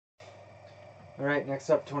Alright, next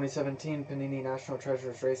up, 2017 Panini National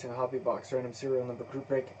Treasures Racing Hobby Box Random Serial Number Group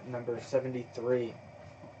Break number 73.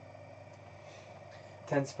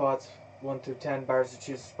 10 spots, 1 through 10. Buyers to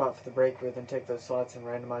choose a spot for the break. We will then take those slots and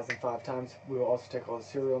randomize them 5 times. We will also take all the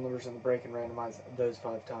serial numbers in the break and randomize those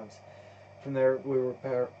 5 times. From there, we will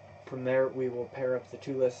pair up the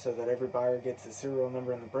 2 lists so that every buyer gets a serial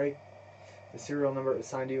number in the break. The serial number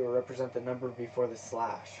assigned to you will represent the number before the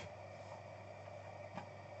slash.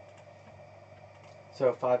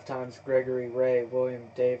 So 5 times: Gregory, Ray, William,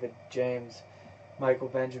 David, James, Michael,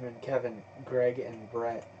 Benjamin, Kevin, Greg, and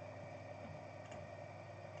Brett.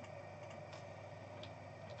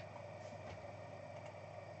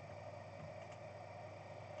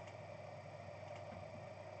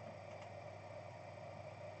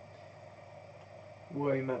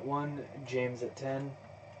 William at 1, James at 10.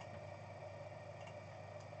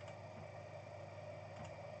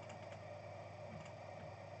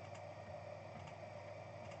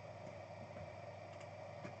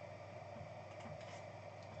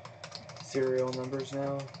 Serial numbers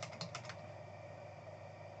now.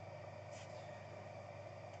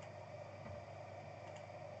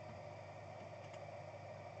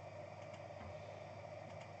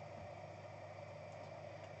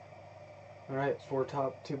 Alright, 4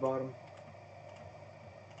 top, 2 bottom.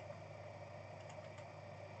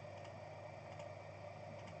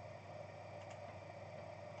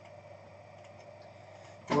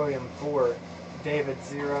 William 4, David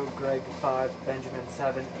 0, Greg 5, Benjamin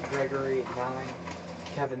 7, Gregory 9,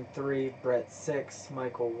 Kevin 3, Brett 6,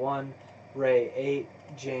 Michael 1, Ray 8,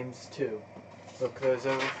 James 2. Look those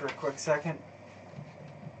over for a quick second.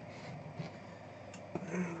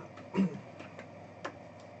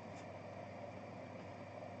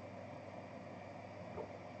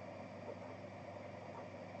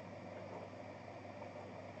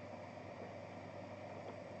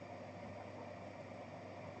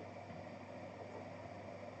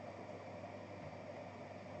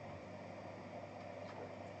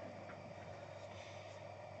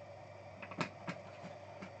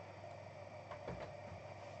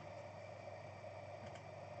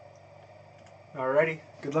 Alrighty,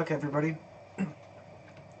 good luck everybody.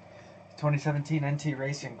 2017 NT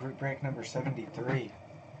Racing Group Break number 73.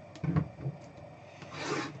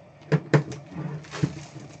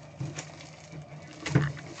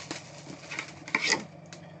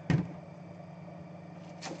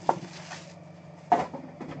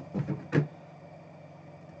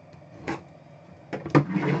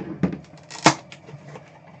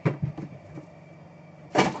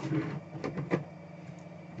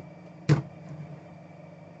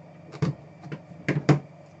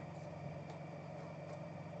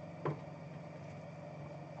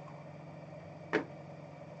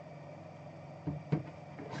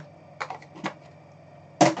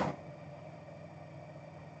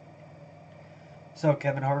 So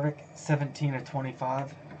Kevin Harvick, 17 of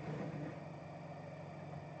 25.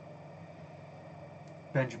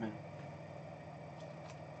 Benjamin.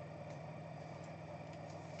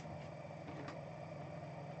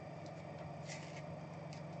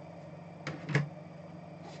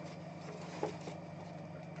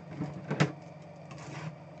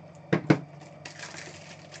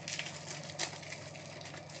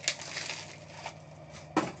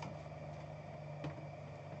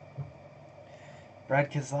 Brad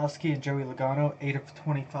Keselowski and Joey Logano, 8 of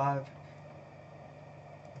 25.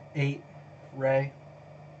 8, Ray.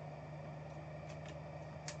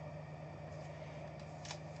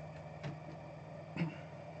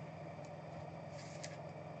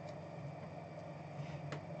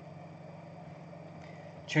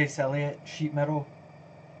 Chase Elliott, sheet metal,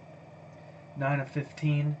 9 of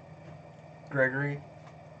 15. Gregory.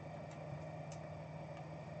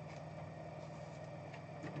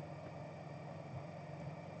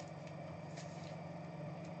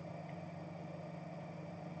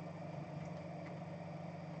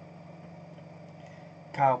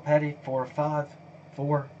 Kyle Petty, 4 of 5.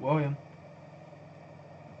 4, William.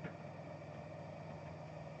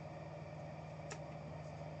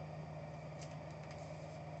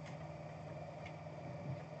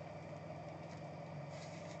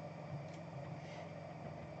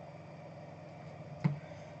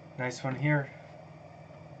 Nice one here.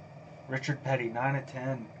 Richard Petty, 9 of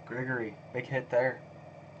 10. Gregory, big hit there.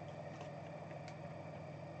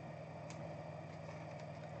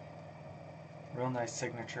 Real nice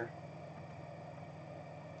signature.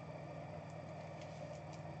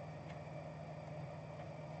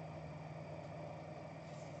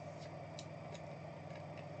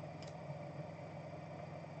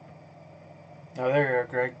 Oh, there you go,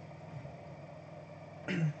 Greg.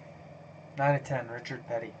 9 of 10, Richard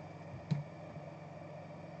Petty.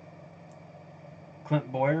 Clint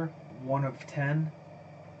Boyer, 1 of 10.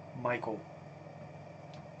 Michael.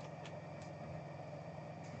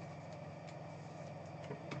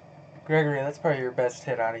 Gregory, that's probably your best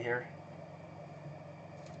hit out of here.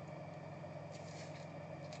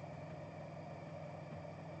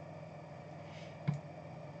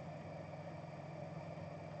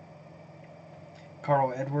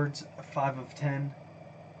 Carl Edwards, 5 of 10.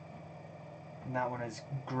 And that one is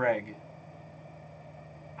Greg.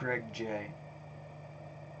 Greg J.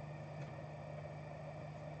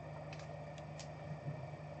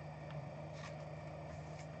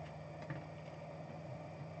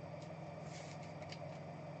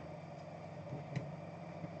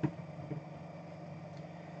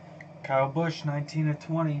 Kyle Busch, 19 of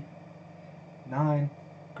 20. 9.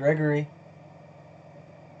 Gregory.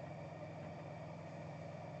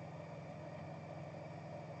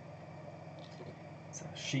 It's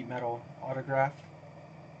a sheet metal autograph.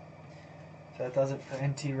 So that does it for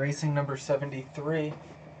NT Racing number 73.